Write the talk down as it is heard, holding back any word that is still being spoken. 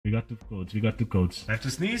We got 2 codes. We got 2 codes. I have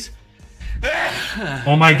to sneeze.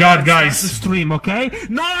 Oh my god, guys. Start the stream, okay?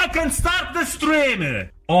 Now I can start the stream!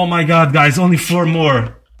 Oh my god, guys. Only 4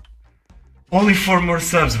 more. Only 4 more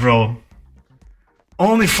subs, bro.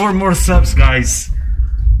 Only 4 more subs, guys.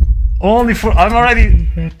 Only 4.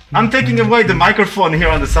 I'm taking away the microphone here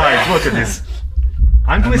on the side. Look at this.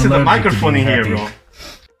 I'm placing the microphone in here, bro.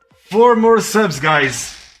 4 more subs,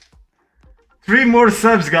 guys. 3 more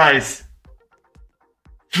subs, guys.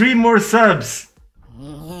 3 more subs.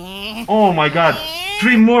 Oh my god.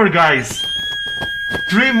 3 more, guys.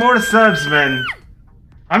 3 more subs, man.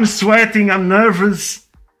 I'm sweating. I'm nervous.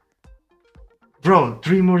 Bro,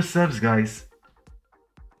 3 more subs, guys.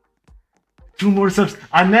 2 more subs.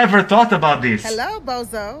 I never thought about this. Hello,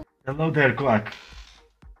 Bozo. Hello there, Quack.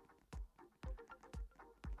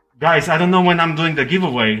 Guys, I don't know when I'm doing the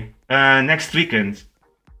giveaway. Next weekend.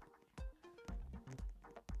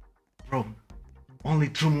 Bro, only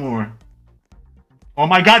 2 more. Oh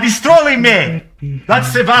my god, he's trolling me!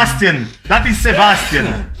 That's Sebastian. That is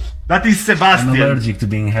Sebastian. That is Sebastian. I'm allergic to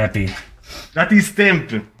being happy. That is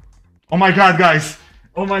Temp. Oh my god, guys.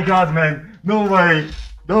 Oh my god, man. No way.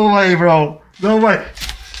 No way, bro. No way.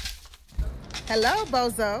 Hello,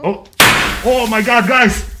 Bozo. Oh. Oh my god,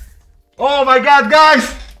 guys. Oh my god,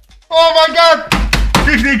 guys. Oh my god.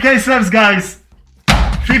 50k subs, guys.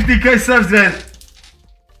 50k subs, man.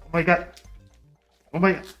 Oh my god. Oh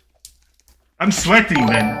my god. I'm sweating,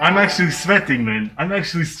 man. I'm actually sweating, man. I'm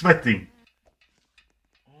actually sweating.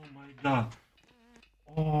 Oh my god.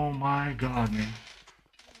 Oh my god, man.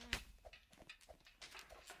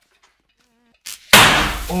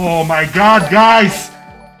 Oh my god, guys!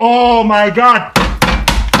 Oh my god!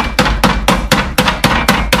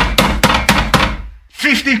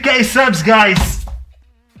 50k subs, guys!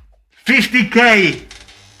 50k!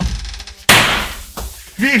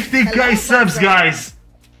 50k subs, guys!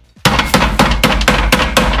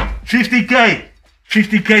 50k!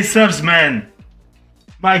 50k subs, man!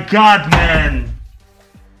 My god, man!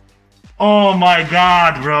 Oh my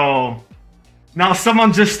god, bro! Now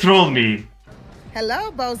someone just trolled me.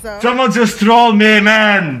 Hello, Bozo. Someone just trolled me,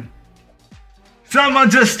 man! Someone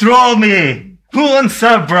just trolled me! Who wants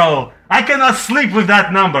up, bro? I cannot sleep with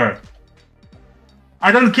that number.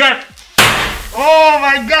 I don't care. Oh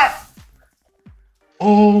my god!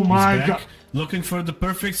 Oh my god. Looking for the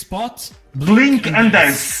perfect spot. Blink and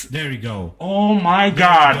dance. There you go. Oh my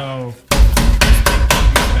god.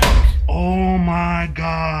 Oh my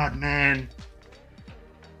god, man.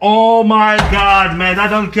 Oh my god, man. I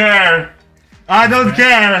don't care. I don't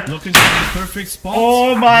care. Looking for the perfect spot.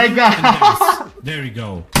 Oh my god. There you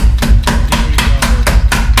go. There you go.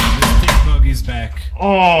 The stick bug is back.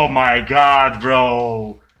 Oh my god,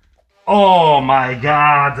 bro. Oh my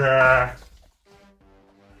god.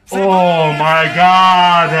 Oh my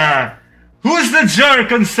god. Who's the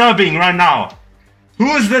jerk on subbing right now?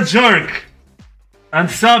 Who's the jerk on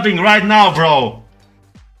subbing right now, bro?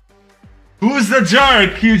 Who's the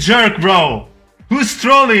jerk, you jerk, bro? Who's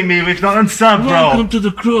trolling me with the unsub, bro? Welcome to the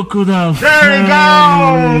Croco now. There you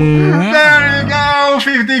go! There you go!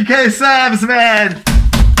 50k subs, man!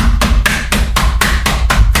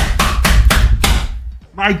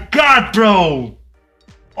 My god, bro!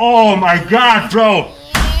 Oh my god, bro!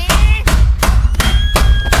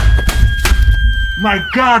 My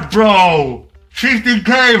god, bro!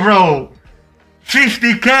 50k, bro!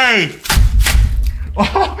 50k!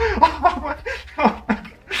 Oh my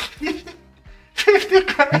god!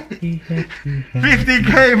 50k!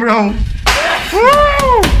 50k, bro!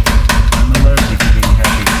 Woo! I'm allergic to being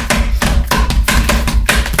happy.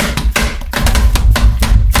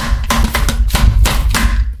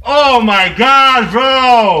 Oh my god,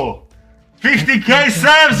 bro! 50k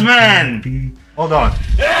subs, man! Hold on.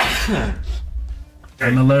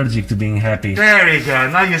 I'm allergic to being happy. There you go.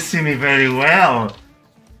 Now you see me very well.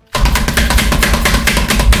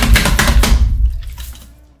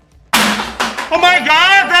 Oh my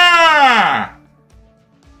god!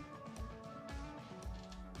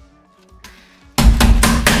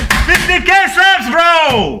 50k subs,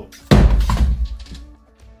 bro!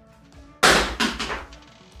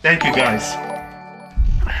 Thank you, guys.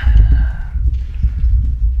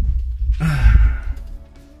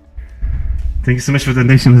 Thank you so much for the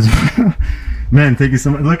donation as well. Man, thank you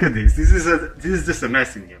so much. Look at this. This is just a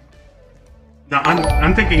mess in here. Now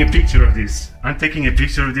I'm taking a picture of this. I'm taking a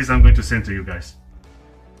picture of this. I'm going to send to you guys.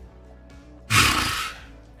 Oh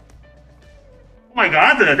my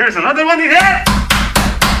god, there's another one in here!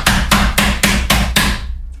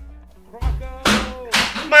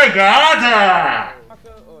 Oh my god!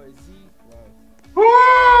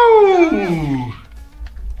 Woo!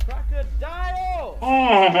 Crocodile! Oh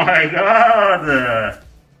Oh my god!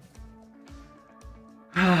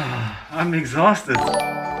 I'm exhausted.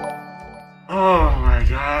 Oh my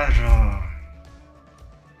god.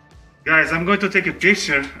 Guys, I'm going to take a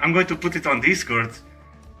picture. I'm going to put it on Discord.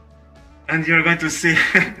 And you're going to see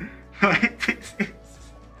how it is.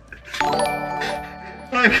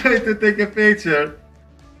 I'm going to take a picture.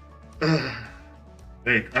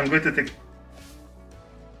 Wait, I'm going to take...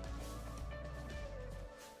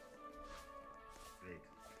 Wait.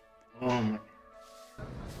 Oh my...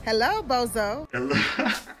 Hello, Bozo. Hello.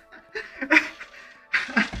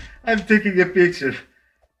 I'm taking a picture.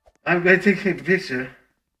 I'm going to take a picture.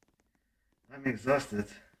 I'm exhausted.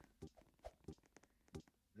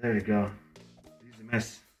 There you go. This is a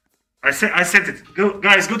mess. I said it. Go,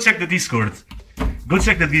 guys, go check the Discord. Go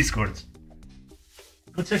check the Discord.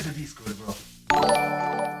 Go check the Discord, bro.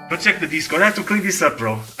 Go check the Discord. I have to clean this up,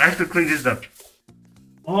 bro. I have to clean this up.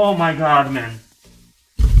 Oh my god, man.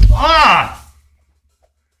 Ah!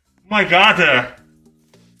 My god.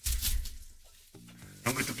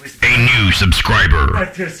 I'm going to place a new subscriber.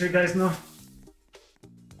 Right here, so you guys know.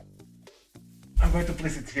 I'm going to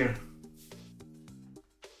place it here.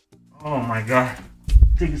 Oh my god.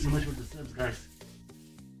 Thank you so much for the subs, guys.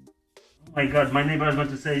 Oh my god, my neighbor is going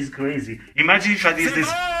to say he's crazy. Imagine if I did this.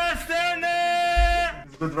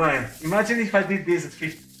 It's good, Ryan. Imagine if I did this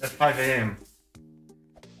at 5 a.m.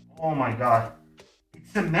 Oh my god.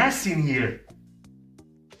 It's a mess in here.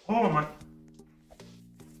 Oh my...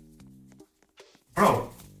 Bro,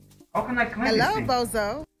 how can I clean this thing? Hello,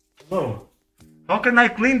 Bozo. Hello. How can I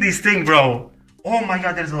clean this thing, bro? Oh my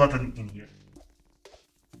god, there's a lot in here.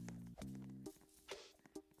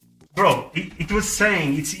 Bro, it was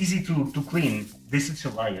saying it's easy to clean. They're such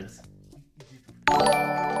liars.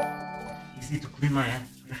 Easy to clean my hand.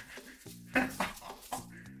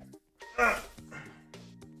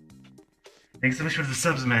 Thanks so much for the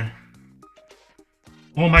subs, man.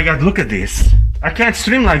 Oh my god, look at this. I can't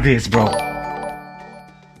stream like this, bro.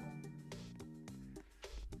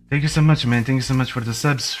 Thank you so much, man. Thank you so much for the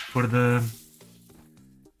subs, for the...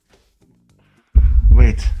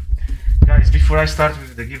 Wait. Guys, before I start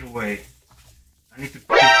with the giveaway, I need to...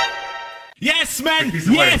 Yes, man! Yes!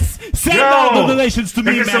 Yes! Send all the donations to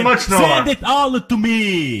me, man! Thank you so much, Noah. Send it all to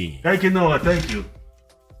me! Thank you, Noah. Thank you.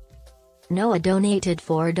 Noah donated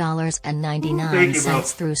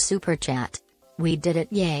 $4.99 through Super Chat. We did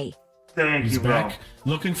it, yay. Thank He's you, bro. back,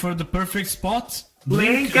 looking for the perfect spot.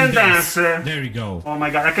 Blink and dance. There you go. Oh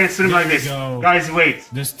my god, I can't stream like this. Go. Guys, wait.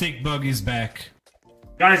 The stick bug is back.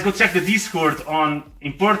 Guys, go check the Discord on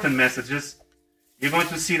important messages. You're going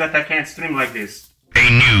to see that I can't stream like this. A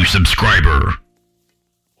new subscriber.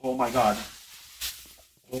 Oh my god.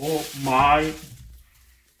 Oh my...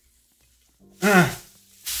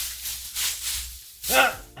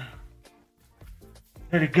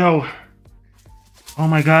 There you go. Oh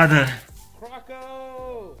my god.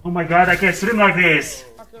 Croco! Oh my god, I can't stream like this.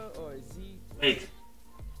 Croco or Z? Wait.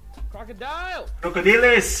 Crocodile!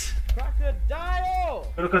 Crocodilis. Crocodile!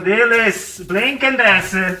 Crocodilis. Blink and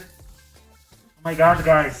dance. Oh my god,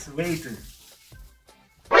 guys. Wait.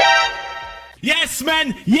 Yes,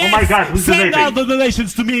 man! Yes! Oh my god, who's Send donating? all the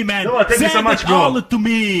donations to me, man! Noah, thank you Send so much, it bro. all to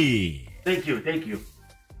me! Thank you, thank you.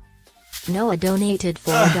 Noah donated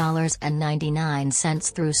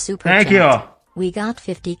 $4.99 through Super Chat. Thank you. We got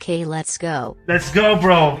 50k, let's go. Let's go,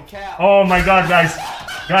 bro. Oh my god, guys.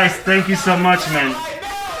 Guys, thank you so much, man.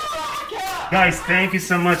 Guys, thank you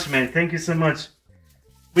so much, man. Thank you so much.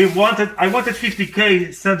 I wanted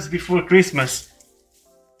 50k subs before Christmas.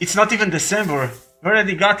 It's not even December. We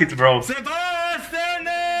already got it, bro.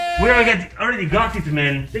 We already got it,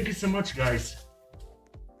 man. Thank you so much, guys.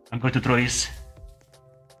 I'm going to throw this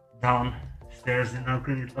downstairs and I'll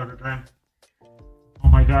clean it all the time. Oh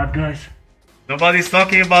my god, guys. Nobody's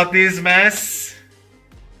talking about this mess.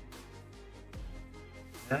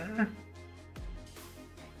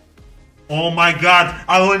 Oh my god,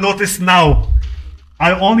 I only noticed now.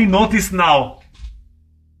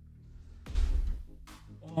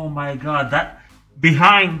 Oh my god, that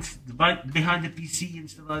behind the PC and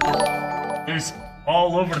stuff like that. There's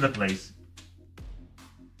all over the place.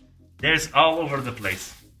 There's all over the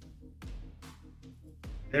place,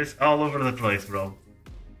 bro.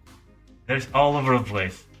 There's all over the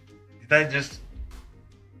place. Did I just...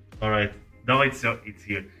 Alright. No, it's here. It's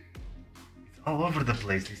all over the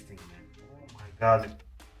place, this thing, man. Oh my god.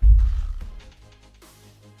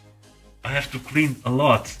 I have to clean a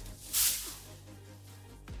lot.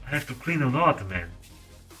 Man.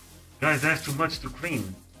 Guys, I have too much to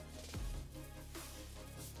clean.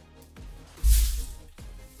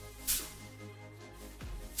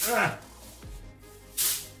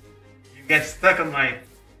 You get stuck on my...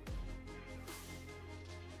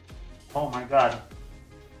 Oh my god.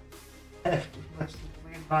 I have too much to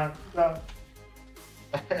clean, man. God.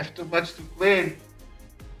 I have too much to clean.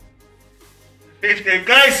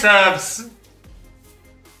 50k subs!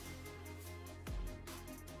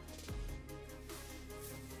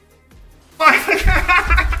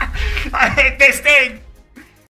 I hate this thing!